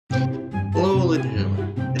Hello, ladies and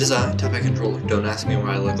gentlemen. It is I, Top Controller. Don't ask me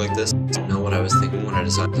why I look like this. I don't know what I was thinking when I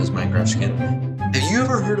designed this Minecraft skin. Have you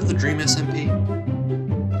ever heard of the Dream SMP?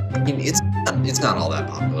 I mean, it's not all that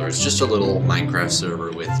popular. It's just a little Minecraft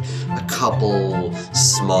server with a couple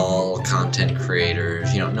small content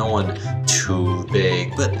creators. You know, no one too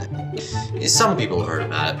big, but some people have heard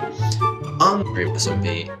about it. On the Dream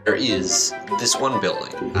SMP, there is this one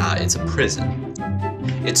building. It's a prison.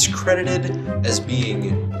 It's credited as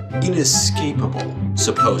being inescapable,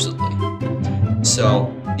 supposedly.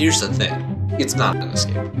 So, here's the thing. It's not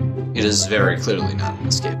inescapable. It is very clearly not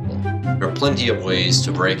inescapable. There are plenty of ways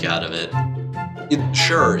to break out of it.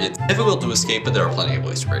 Sure, it's difficult to escape, but there are plenty of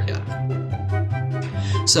ways to break out of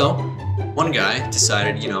it. So, one guy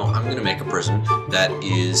decided, you know, I'm gonna make a prison that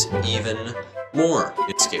is even more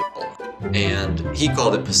inescapable. And he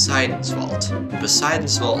called it Poseidon's Vault.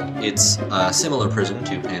 Poseidon's Vault, it's a similar prison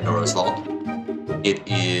to Pandora's Vault. It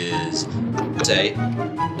is, I would say,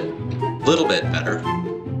 a little bit better,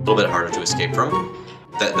 a little bit harder to escape from.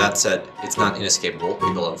 That said, it's not inescapable.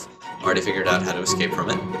 People have already figured out how to escape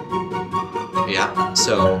from it. Yeah,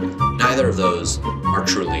 so neither of those are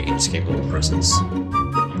truly inescapable prisons.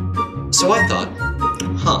 So I thought,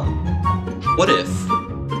 what if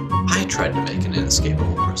I tried to make an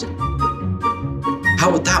inescapable prison?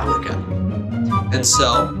 How would that work out? And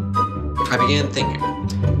so I began thinking,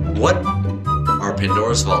 what are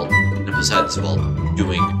Pandora's Vault and Poseidon's Vault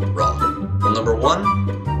doing wrong? Well, number one,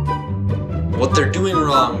 what they're doing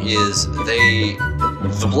wrong is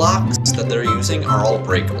the blocks that they're using are all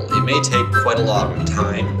breakable. It may take quite a long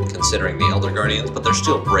time considering the Elder Guardians, but they're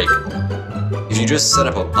still breakable. If you just set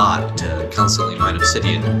up a bot to constantly mine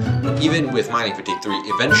obsidian, even with mining fatigue 3,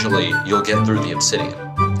 eventually you'll get through the obsidian.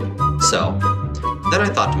 So, then I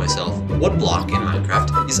thought to myself, what block in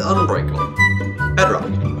Minecraft is unbreakable? Bedrock.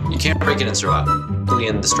 You can't break it in survival. Completely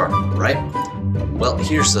indestructible, right? Well,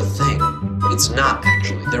 here's the thing. It's not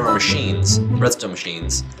actually. There are machines, redstone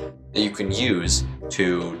machines, that you can use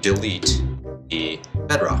to delete the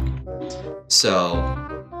bedrock. So,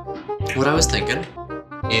 what I was thinking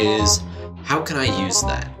is, how can I use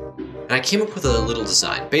that? And I came up with a little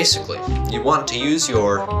design. Basically, you want to use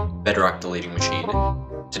your bedrock deleting machine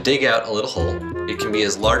to dig out a little hole. It can be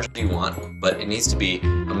as large as you want, but it needs to be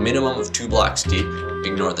a minimum of 2 blocks deep.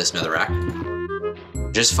 Ignore this netherrack.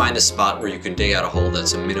 Just find a spot where you can dig out a hole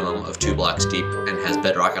that's a minimum of 2 blocks deep and has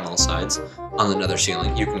bedrock on all sides. On the nether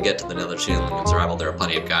ceiling, you can get to the nether ceiling in survival. There are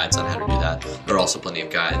plenty of guides on how to do that. There are also plenty of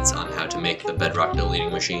guides on how to make the bedrock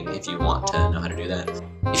deleting machine if you want to know how to do that.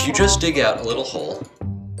 If you just dig out a little hole,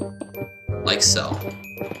 like so,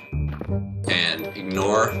 and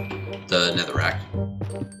ignore the netherrack,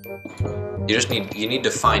 you need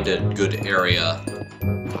to find a good area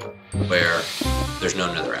where there's no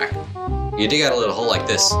netherrack. You dig out a little hole like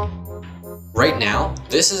this. Right now,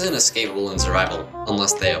 this is inescapable in survival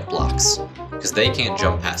unless they have blocks, because they can't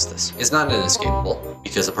jump past this. It's not inescapable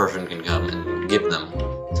because a person can come and give them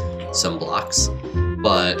some blocks,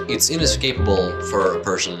 but it's inescapable for a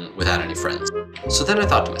person without any friends. So then I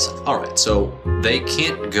thought to myself, alright, so they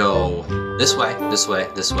can't go this way, this way,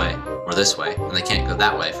 this way, or this way, and they can't go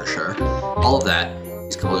that way for sure. All of that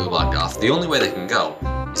is completely blocked off. The only way they can go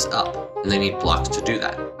is up, and they need blocks to do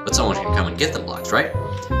that. But someone can come and get them blocks, right?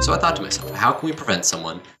 So I thought to myself, how can we prevent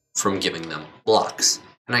someone from giving them blocks?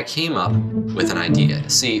 And I came up with an idea.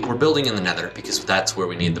 See, we're building in the nether because that's where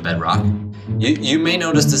we need the bedrock. You may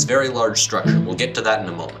notice this very large structure. We'll get to that in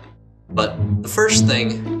a moment. But the first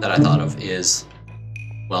thing that I thought of is,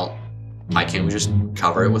 well, why can't we just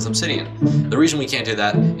cover it with obsidian? The reason we can't do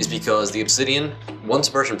that is because the obsidian, once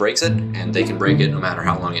a person breaks it, and they can break it no matter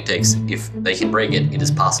how long it takes, if they can break it, it is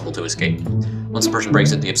possible to escape. Once a person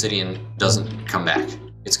breaks it, the obsidian doesn't come back.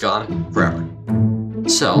 It's gone forever.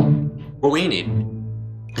 So, what we need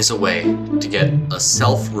is a way to get a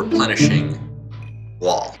self-replenishing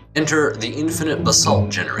wall. Enter the infinite basalt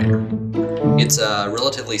generator. It's a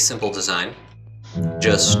relatively simple design.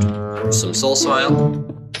 Just some soul soil,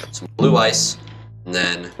 some blue ice, and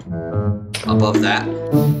then above that,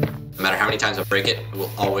 no matter how many times I break it, it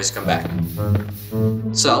will always come back.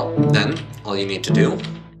 So then, all you need to do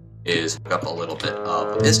is hook up a little bit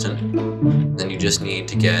of a piston. Then you just need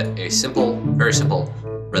to get a simple, very simple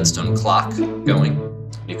redstone clock going.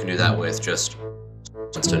 You can do that with just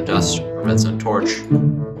redstone dust, a redstone torch, a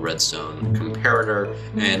redstone comparator,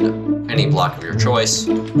 and any block of your choice.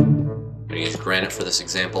 I'm going to use granite for this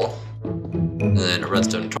example. And then a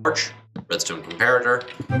redstone torch, redstone comparator,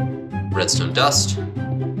 redstone dust.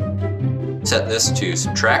 Set this to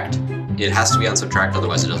subtract. It has to be on subtract,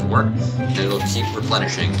 otherwise it doesn't work. And it'll keep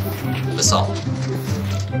replenishing the basalt.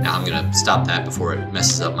 Now I'm gonna stop that before it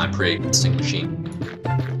messes up my pre-existing machine.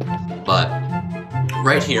 But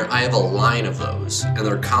right here, I have a line of those, and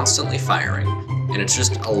they're constantly firing, and it's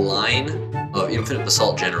just a line of infinite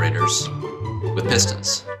basalt generators with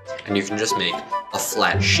pistons. And you can just make a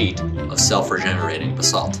flat sheet of self-regenerating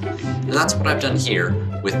basalt. And that's what I've done here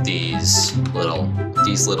with these little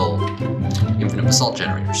infinite basalt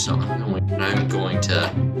generators. So I'm going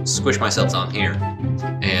to squish myself down here,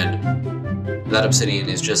 and that obsidian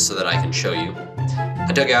is just so that I can show you.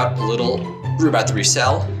 I dug out a little 3x3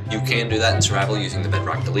 cell. You can do that in survival using the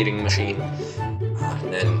bedrock deleting machine.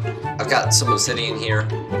 And then I've got some obsidian here.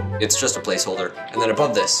 It's just a placeholder. And then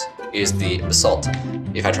above this is the basalt.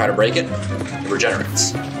 If I try to break it, it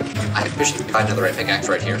regenerates. I efficiently find another pickaxe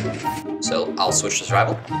right here. So I'll switch to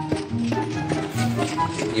survival.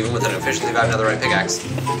 Even with an efficiently found another pickaxe,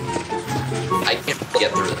 I can't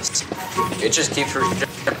get through this. It just keeps regenerating.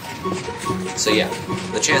 So yeah,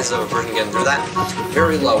 the chances of a person getting through that,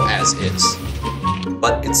 very low as is.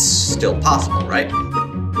 But it's still possible, right?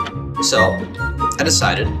 So I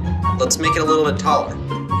decided, let's make it a little bit taller.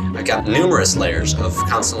 I've got numerous layers of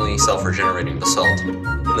constantly self-regenerating basalt,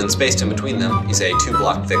 and then spaced in between them is a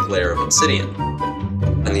 2-block thick layer of obsidian.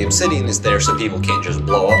 And the obsidian is there so people can't just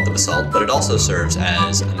blow up the basalt, but it also serves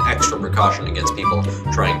as an extra precaution against people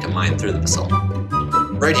trying to mine through the basalt.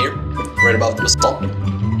 Right here, right above the basalt,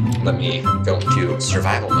 let me go into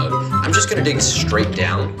survival mode. I'm just going to dig straight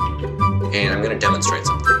down, and I'm going to demonstrate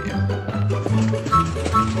something to you.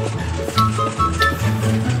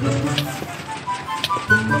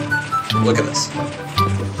 Look at this.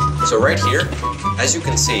 So right here, as you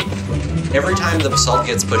can see, every time the basalt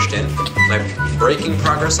gets pushed in, my breaking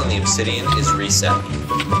progress on the obsidian is reset.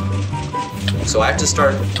 So I have to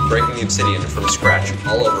start breaking the obsidian from scratch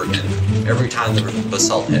all over again every time the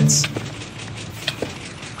basalt hits.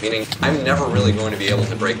 Meaning, I'm never really going to be able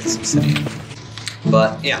to break this obsidian.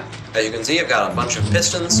 But yeah, as you can see, I've got a bunch of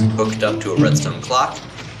pistons hooked up to a redstone clock,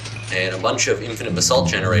 and a bunch of infinite basalt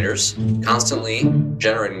generators constantly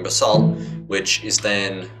generating basalt, which is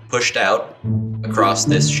then pushed out across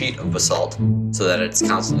this sheet of basalt so that it's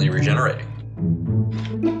constantly regenerating.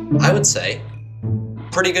 I would say,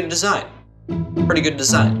 pretty good design. Pretty good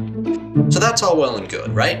design. So that's all well and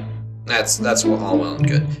good, right? That's all well and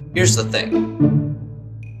good. Here's the thing.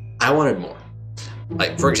 I wanted more.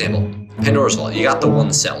 Like, for example, Pandora's Vault. You got the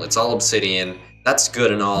one cell. It's all obsidian. That's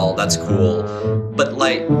good and all. That's cool. But,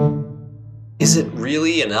 like, is it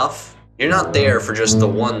really enough? You're not there for just the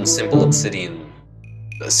one simple obsidian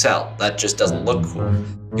cell. That just doesn't look cool.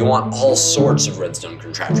 You want all sorts of redstone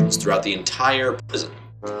contraptions throughout the entire prison.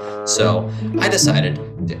 So I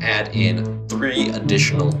decided to add in 3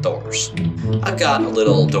 additional doors. I've got a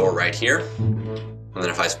little door right here, and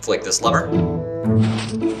then if I flick this lever,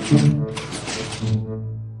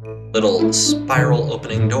 little spiral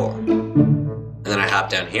opening door. And then I hop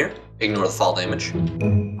down here, ignore the fall damage.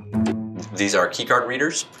 These are keycard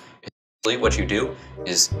readers. Essentially what you do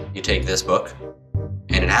is you take this book,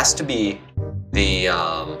 and it has to be the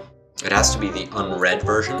unread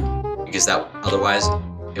version, because that otherwise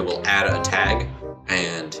it will add a tag,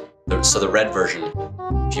 and so the read version,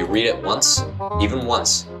 if you read it once, even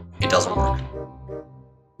once, it doesn't work.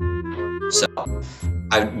 So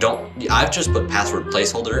I've just put password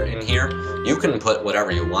placeholder in here. You can put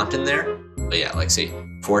whatever you want in there, but yeah, like see,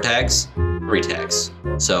 4 tags, 3 tags.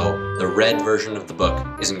 So the read version of the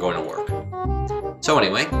book isn't going to work. So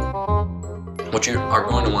anyway, what you are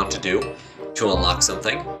going to want to do to unlock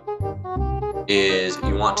something is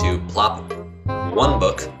you want to plop 1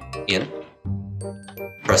 book in,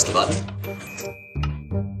 press the button,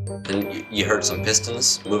 and you heard some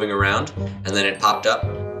pistons moving around, and then it popped up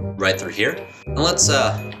right through here. And let's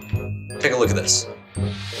take a look at this.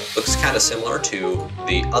 Looks kind of similar to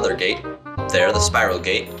the other gate up there, the spiral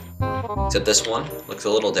gate, except this one looks a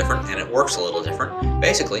little different and it works a little different.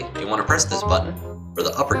 Basically, you want to press this button for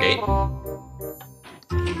the upper gate.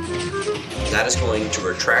 That is going to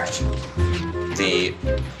retract the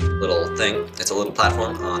little thing. It's a little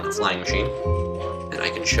platform on a flying machine, and I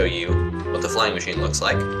can show you what the flying machine looks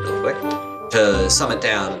like real quick. To sum it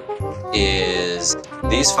down is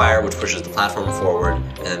these fire, which pushes the platform forward,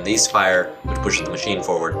 and then these fire, which pushes the machine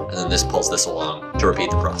forward, and then this pulls this along to repeat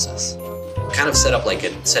the process. Kind of set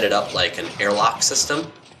it up like an airlock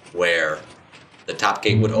system, where the top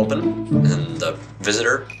gate would open, and the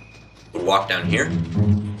visitor would walk down here,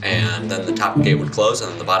 and then the top gate would close,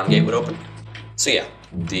 and then the bottom gate would open. So yeah,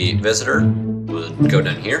 the visitor would go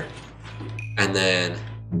down here, and then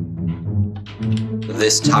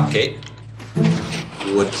this top gate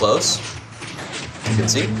would close, you can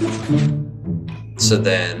see. So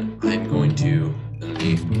then I'm going to, and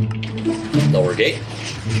the lower gate.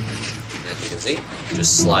 As you can see, it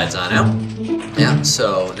just slides on out. Yeah,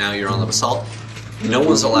 so now you're on the basalt. No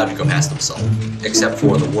one's allowed to go past the basalt, except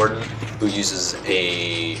for the warden, who uses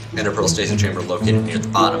a enderpearl station chamber located near the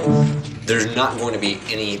bottom. There's not going to be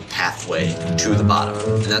any pathway to the bottom,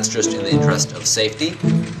 and that's just in the interest of safety,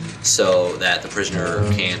 so that the prisoner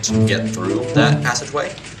can't get through that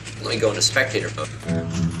passageway. Let me go into spectator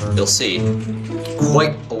mode. You'll see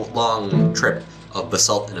quite a long trip of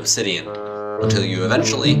basalt and obsidian until you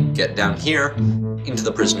eventually get down here into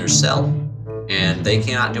the prisoner's cell, and they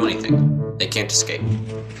cannot do anything. They can't escape.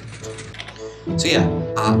 So yeah,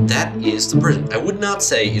 that is the prison. I would not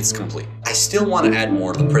say it's complete. I still want to add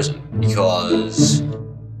more to the prison because,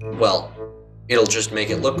 well, it'll just make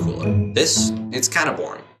it look cooler. This, it's kind of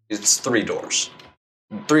boring. It's 3 doors.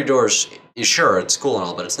 3 doors, sure, it's cool and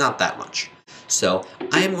all, but it's not that much. So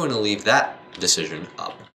I am going to leave that decision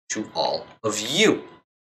up to all of you.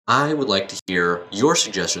 I would like to hear your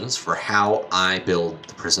suggestions for how I build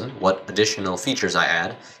the prison, what additional features I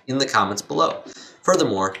add, in the comments below.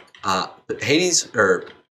 Furthermore,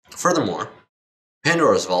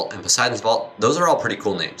 Pandora's Vault and Poseidon's Vault, those are all pretty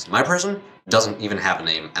cool names. My prison doesn't even have a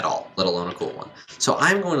name at all, let alone a cool one. So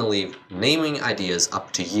I'm going to leave naming ideas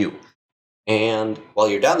up to you. And while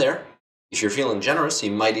you're down there, if you're feeling generous,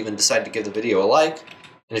 you might even decide to give the video a like.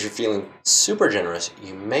 And if you're feeling super generous,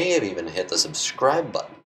 you may have even hit the subscribe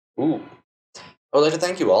button. Ooh. I would like to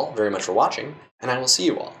thank you all very much for watching, and I will see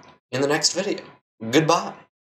you all in the next video. Goodbye.